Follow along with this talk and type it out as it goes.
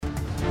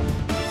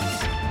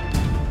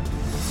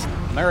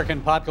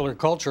American popular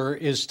culture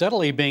is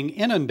steadily being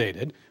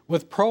inundated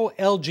with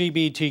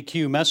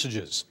pro-LGBTQ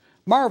messages.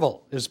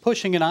 Marvel is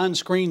pushing an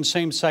on-screen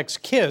same-sex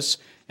kiss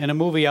in a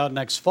movie out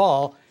next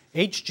fall.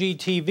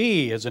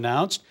 HGTV has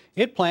announced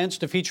it plans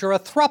to feature a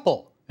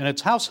throuple in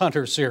its House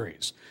Hunter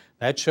series.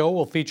 That show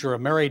will feature a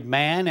married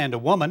man and a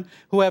woman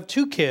who have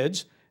 2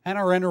 kids and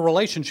are in a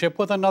relationship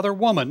with another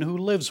woman who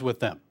lives with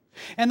them.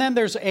 And then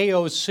there's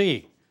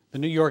AOC. The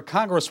New York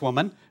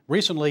Congresswoman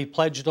recently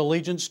pledged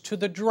allegiance to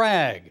the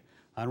drag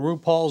on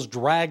RuPaul's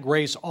Drag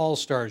Race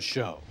All-Stars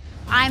show.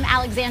 I'm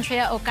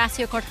Alexandria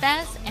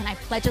Ocasio-Cortez, and I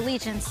pledge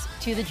allegiance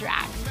to the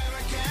drag.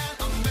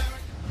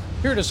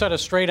 Here to set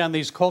us straight on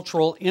these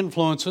cultural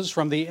influences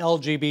from the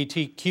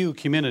LGBTQ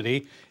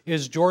community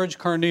is George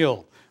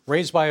Carneal.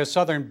 Raised by a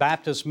Southern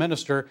Baptist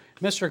minister,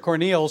 Mr.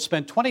 Carneal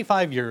spent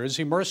 25 years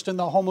immersed in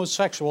the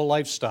homosexual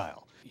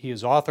lifestyle. He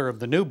is author of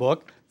the new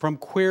book, From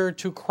Queer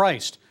to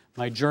Christ,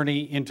 My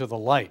Journey into the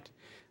Light.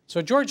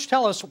 So, George,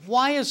 tell us,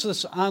 why is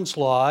this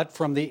onslaught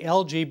from the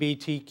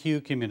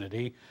LGBTQ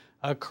community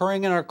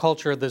occurring in our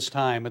culture at this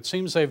time? It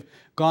seems they've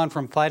gone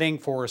from fighting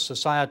for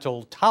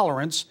societal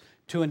tolerance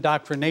to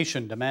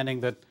indoctrination, demanding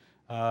that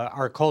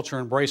our culture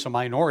embrace a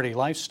minority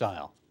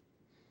lifestyle.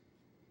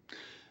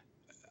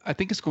 I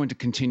think it's going to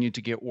continue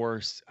to get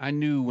worse. I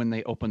knew when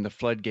they opened the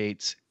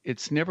floodgates,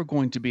 it's never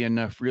going to be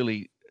enough,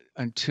 really,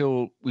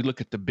 until we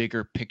look at the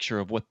bigger picture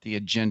of what the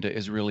agenda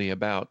is really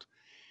about.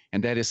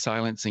 And that is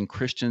silencing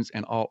Christians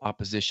and all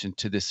opposition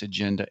to this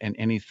agenda and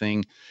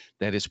anything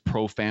that is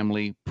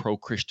pro-family,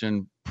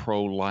 pro-Christian,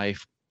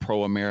 pro-life,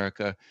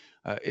 pro-America.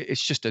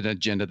 It's just an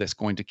agenda that's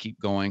going to keep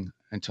going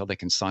until they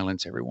can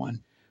silence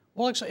everyone.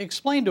 Well,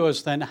 explain to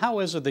us then, how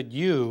is it that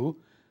you,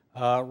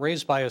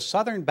 raised by a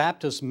Southern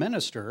Baptist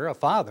minister, a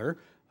father,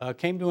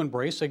 came to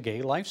embrace a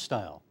gay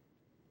lifestyle?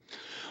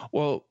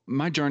 Well,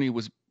 my journey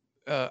was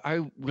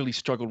I really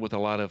struggled with a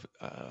lot of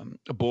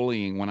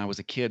bullying when I was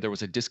a kid. There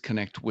was a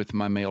disconnect with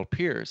my male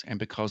peers, and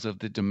because of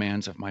the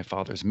demands of my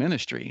father's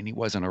ministry, and he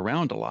wasn't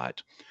around a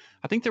lot,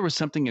 I think there was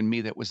something in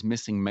me that was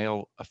missing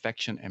male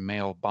affection and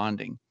male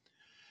bonding.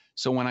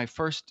 So when I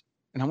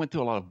went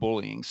through a lot of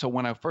bullying. So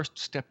when I first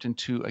stepped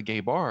into a gay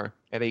bar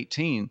at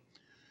 18,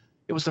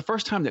 it was the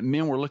first time that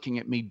men were looking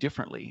at me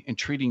differently and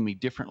treating me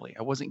differently.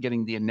 I wasn't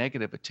getting the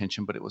negative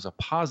attention, but it was a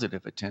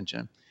positive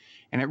attention.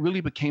 And it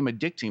really became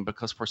addicting,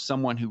 because for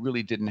someone who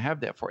really didn't have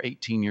that for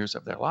 18 years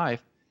of their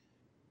life,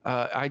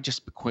 I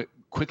just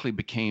quickly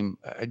became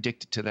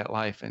addicted to that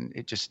life, and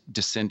it just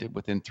descended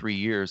within 3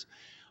 years.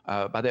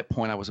 By that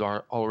point, I was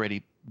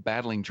already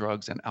battling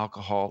drugs and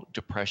alcohol,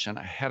 depression.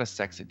 I had a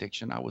sex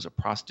addiction. I was a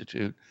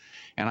prostitute,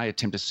 and I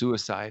attempted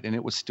suicide, and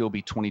it would still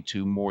be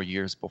 22 more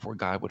years before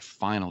God would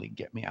finally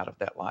get me out of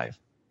that life.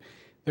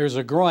 There's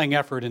a growing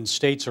effort in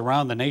states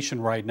around the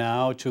nation right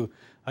now to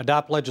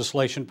adopt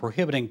legislation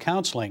prohibiting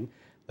counseling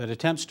that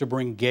attempts to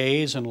bring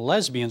gays and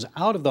lesbians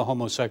out of the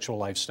homosexual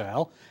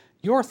lifestyle.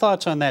 Your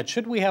thoughts on that?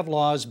 Should we have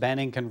laws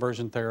banning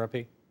conversion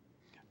therapy?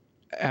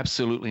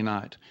 Absolutely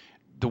not.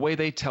 The way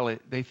they tell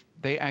it,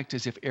 they act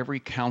as if every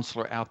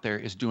counselor out there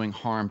is doing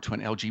harm to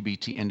an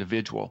LGBT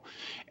individual,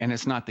 and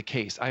it's not the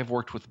case. I've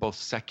worked with both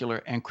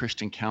secular and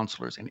Christian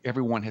counselors, and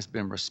everyone has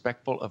been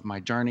respectful of my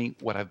journey,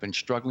 what I've been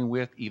struggling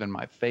with, even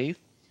my faith.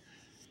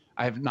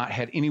 I have not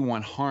had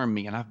anyone harm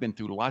me, and I've been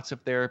through lots of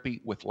therapy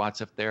with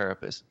lots of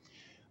therapists.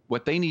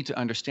 What they need to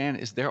understand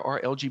is there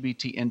are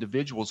LGBT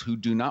individuals who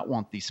do not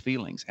want these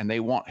feelings, and they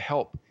want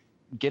help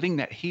getting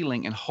that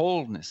healing and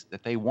wholeness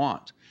that they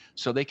want,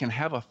 so they can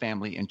have a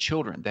family and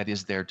children. That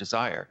is their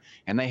desire.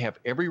 And they have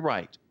every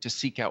right to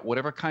seek out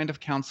whatever kind of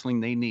counseling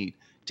they need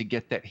to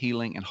get that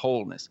healing and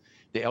wholeness.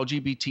 The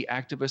LGBT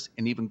activists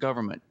and even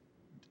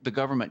the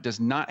government does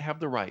not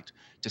have the right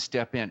to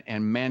step in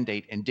and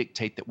mandate and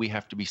dictate that we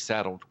have to be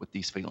saddled with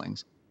these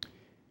feelings.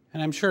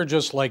 And I'm sure,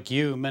 just like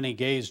you, many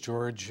gays,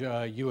 George,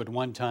 you at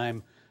one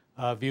time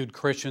viewed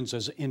Christians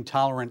as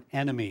intolerant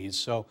enemies.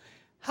 So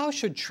how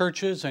should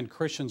churches and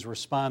Christians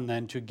respond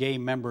then to gay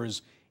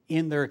members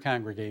in their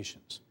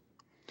congregations?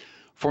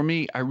 For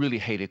me, I really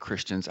hated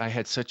Christians. I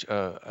had such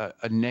a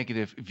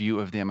negative view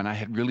of them, and I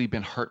had really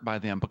been hurt by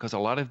them, because a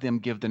lot of them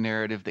give the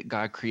narrative that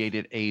God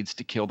created AIDS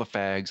to kill the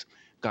fags,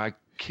 God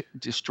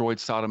destroyed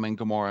Sodom and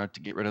Gomorrah to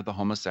get rid of the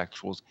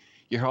homosexuals.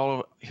 You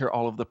hear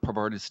all of the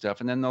perverted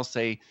stuff, and then they'll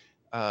say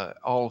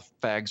all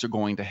fags are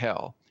going to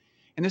hell.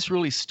 And this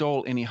really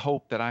stole any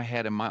hope that I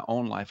had in my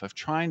own life of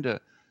trying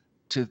to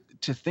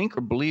think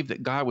or believe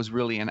that God was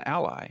really an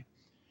ally.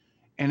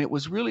 And it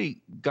was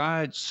really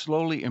God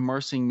slowly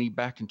immersing me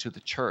back into the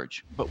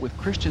church, but with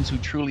Christians who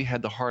truly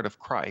had the heart of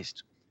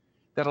Christ,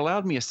 that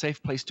allowed me a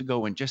safe place to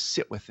go and just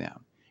sit with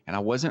them. And I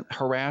wasn't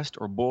harassed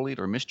or bullied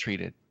or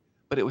mistreated,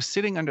 but it was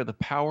sitting under the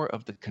power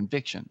of the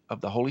conviction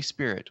of the Holy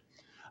Spirit,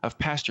 of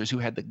pastors who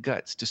had the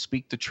guts to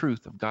speak the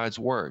truth of God's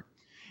word.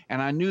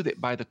 And I knew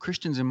that by the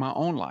Christians in my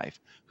own life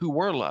who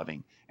were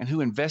loving and who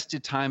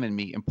invested time in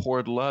me and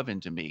poured love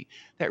into me,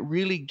 that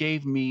really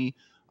gave me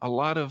a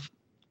lot of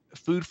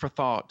food for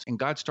thought. And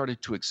God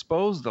started to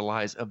expose the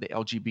lies of the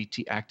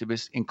LGBT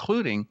activists,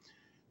 including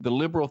the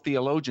liberal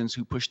theologians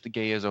who pushed the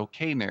gay is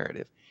okay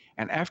narrative.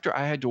 And after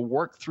I had to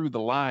work through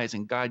the lies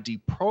and God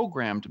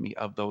deprogrammed me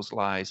of those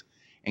lies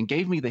and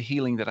gave me the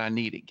healing that I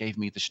needed, gave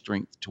me the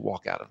strength to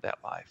walk out of that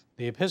life.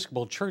 The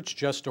Episcopal Church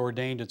just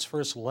ordained its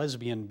first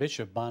lesbian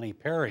bishop, Bonnie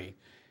Perry.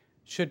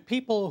 Should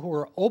people who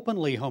are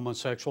openly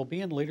homosexual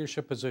be in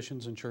leadership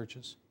positions in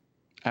churches?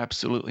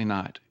 Absolutely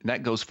not.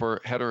 That goes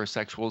for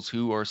heterosexuals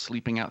who are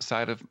sleeping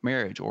outside of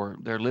marriage or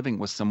they're living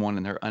with someone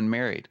and they're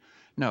unmarried.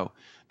 No,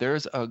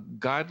 there's a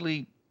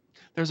godly,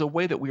 there's a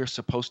way that we are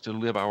supposed to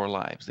live our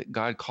lives that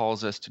God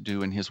calls us to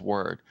do in His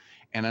Word.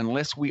 And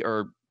unless we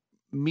are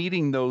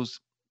meeting those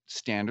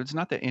standards,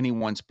 not that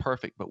anyone's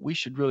perfect, but we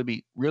should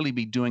really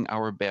be doing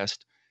our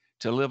best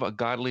to live a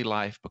godly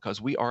life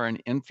because we are an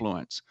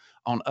influence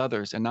on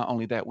others. And not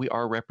only that, we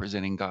are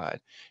representing God.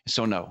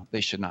 So no,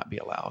 they should not be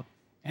allowed.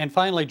 And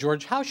finally,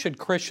 George, how should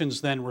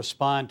Christians then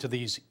respond to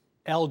these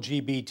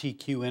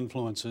LGBTQ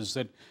influences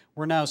that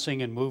we're now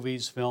seeing in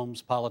movies,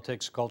 films,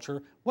 politics,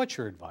 culture? What's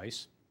your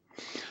advice?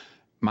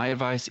 My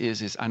advice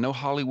is I know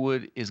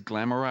Hollywood is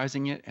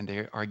glamorizing it and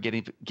they are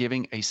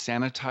giving a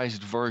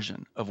sanitized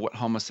version of what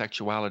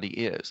homosexuality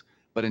is.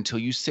 But until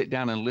you sit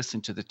down and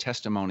listen to the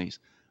testimonies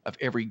of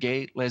every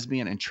gay,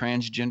 lesbian, and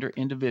transgender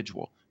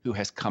individual who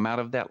has come out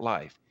of that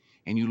life,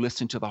 and you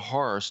listen to the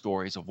horror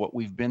stories of what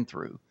we've been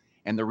through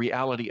and the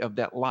reality of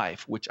that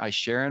life, which I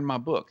share in my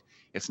book.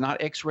 It's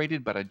not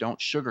X-rated, but I don't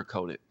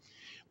sugarcoat it.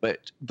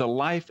 But the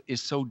life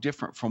is so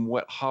different from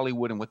what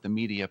Hollywood and what the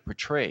media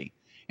portray.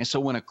 And so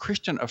when a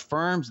Christian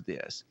affirms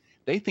this,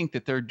 they think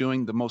that they're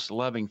doing the most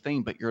loving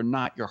thing, but you're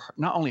not. You're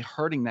not only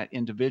hurting that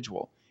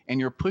individual, and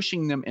you're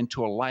pushing them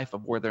into a life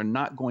of where they're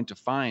not going to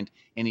find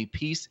any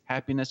peace,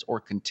 happiness, or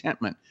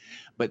contentment,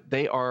 but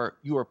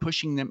you are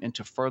pushing them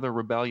into further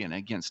rebellion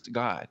against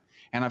God.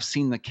 And I've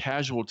seen the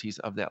casualties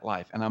of that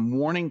life. And I'm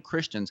warning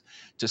Christians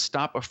to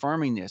stop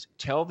affirming this.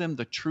 Tell them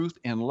the truth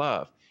in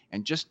love.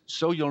 And just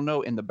so you'll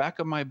know, in the back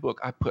of my book,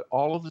 I put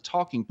all of the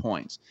talking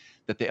points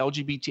that the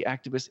LGBT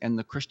activists and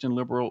the Christian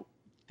liberal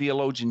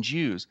theologians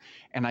use,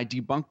 and I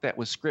debunk that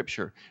with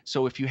scripture.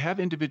 So if you have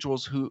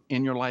individuals who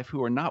in your life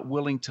who are not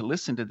willing to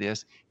listen to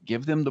this,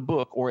 give them the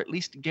book, or at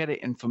least get it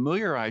and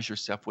familiarize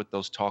yourself with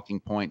those talking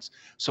points.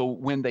 So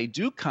when they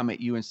do come at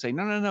you and say,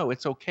 no,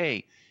 it's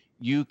okay,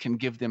 you can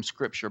give them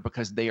scripture,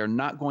 because they are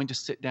not going to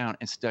sit down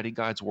and study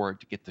God's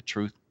word to get the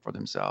truth for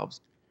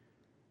themselves.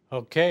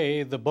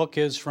 Okay, the book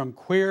is From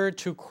Queer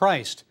to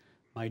Christ,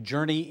 My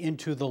Journey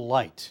into the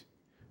Light.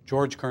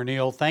 George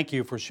Carneal, thank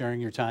you for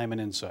sharing your time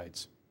and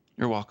insights.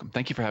 You're welcome.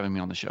 Thank you for having me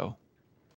on the show.